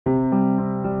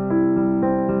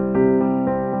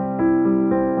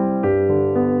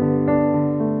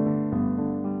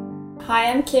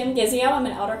I'm Kim Gizio. I'm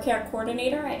an elder care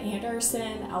coordinator at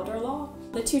Anderson Elder Law.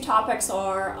 The two topics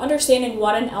are understanding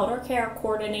what an elder care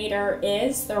coordinator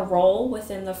is, their role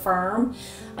within the firm,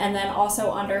 and then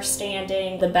also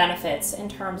understanding the benefits in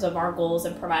terms of our goals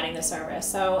in providing the service.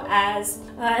 So as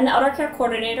an elder care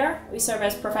coordinator, we serve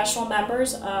as professional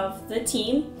members of the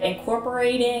team,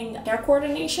 incorporating care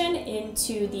coordination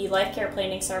into the life care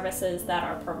planning services that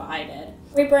are provided.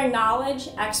 We bring knowledge,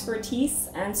 expertise,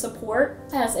 and support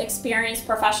as experienced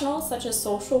professionals such as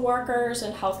social workers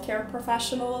and healthcare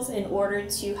professionals in order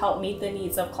to help meet the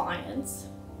needs of clients.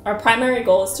 Our primary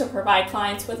goal is to provide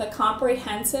clients with a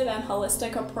comprehensive and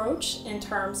holistic approach in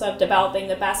terms of developing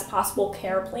the best possible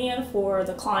care plan for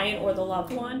the client or the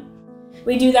loved one.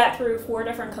 We do that through 4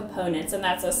 different components, and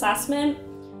that's assessment,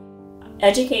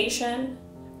 education,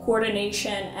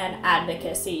 coordination, and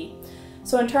advocacy.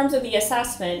 So in terms of the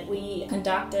assessment, we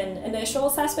conduct an initial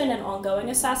assessment and ongoing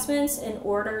assessments in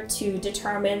order to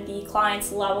determine the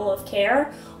client's level of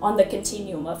care on the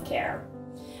continuum of care.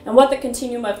 And what the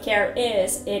continuum of care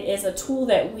is, it is a tool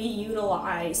that we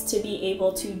utilize to be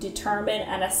able to determine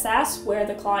and assess where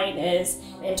the client is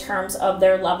in terms of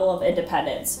their level of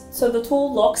independence. So the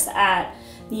tool looks at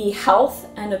the health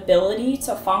and ability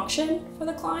to function for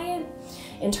the client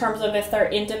in terms of if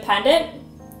they're independent,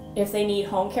 if they need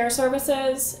home care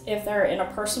services, if they're in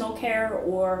a personal care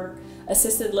or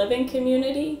assisted living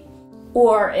community,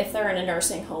 or if they're in a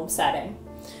nursing home setting.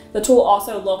 The tool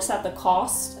also looks at the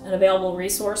cost and available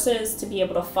resources to be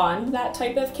able to fund that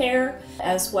type of care,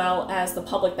 as well as the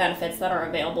public benefits that are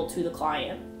available to the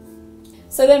client.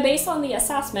 So then based on the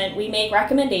assessment, we make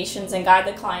recommendations and guide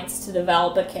the clients to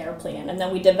develop a care plan, and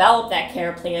then we develop that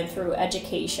care plan through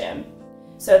education.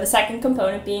 So the second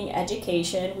component being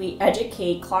education, we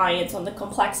educate clients on the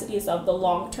complexities of the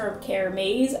long-term care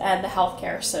maze and the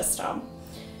healthcare system.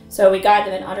 So we guide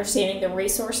them in understanding the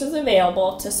resources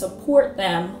available to support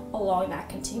them along that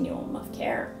continuum of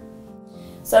care.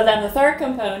 So then the third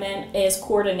component is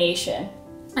coordination.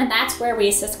 And that's where we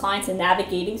assist clients in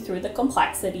navigating through the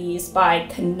complexities by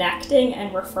connecting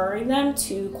and referring them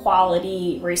to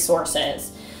quality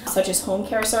resources, such as home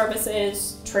care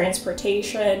services,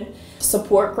 transportation,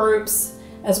 support groups,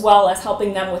 as well as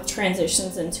helping them with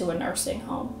transitions into a nursing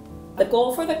home. The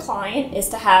goal for the client is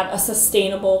to have a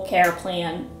sustainable care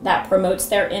plan that promotes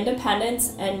their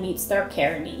independence and meets their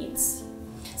care needs.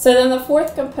 So then the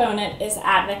fourth component is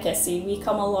advocacy. We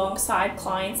come alongside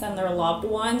clients and their loved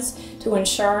ones to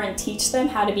ensure and teach them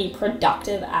how to be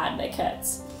productive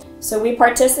advocates. So we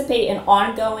participate in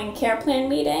ongoing care plan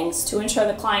meetings to ensure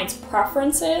the client's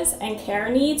preferences and care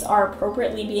needs are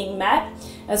appropriately being met,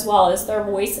 as well as their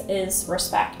voice is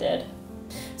respected.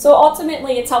 So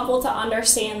ultimately, it's helpful to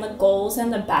understand the goals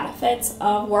and the benefits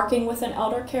of working with an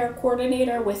elder care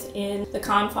coordinator within the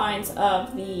confines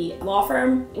of the law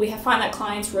firm. We find that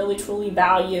clients really truly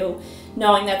value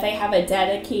knowing that they have a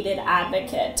dedicated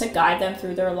advocate to guide them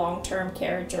through their long-term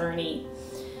care journey.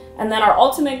 And then our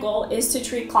ultimate goal is to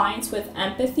treat clients with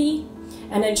empathy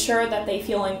and ensure that they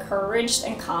feel encouraged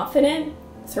and confident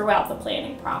throughout the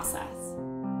planning process.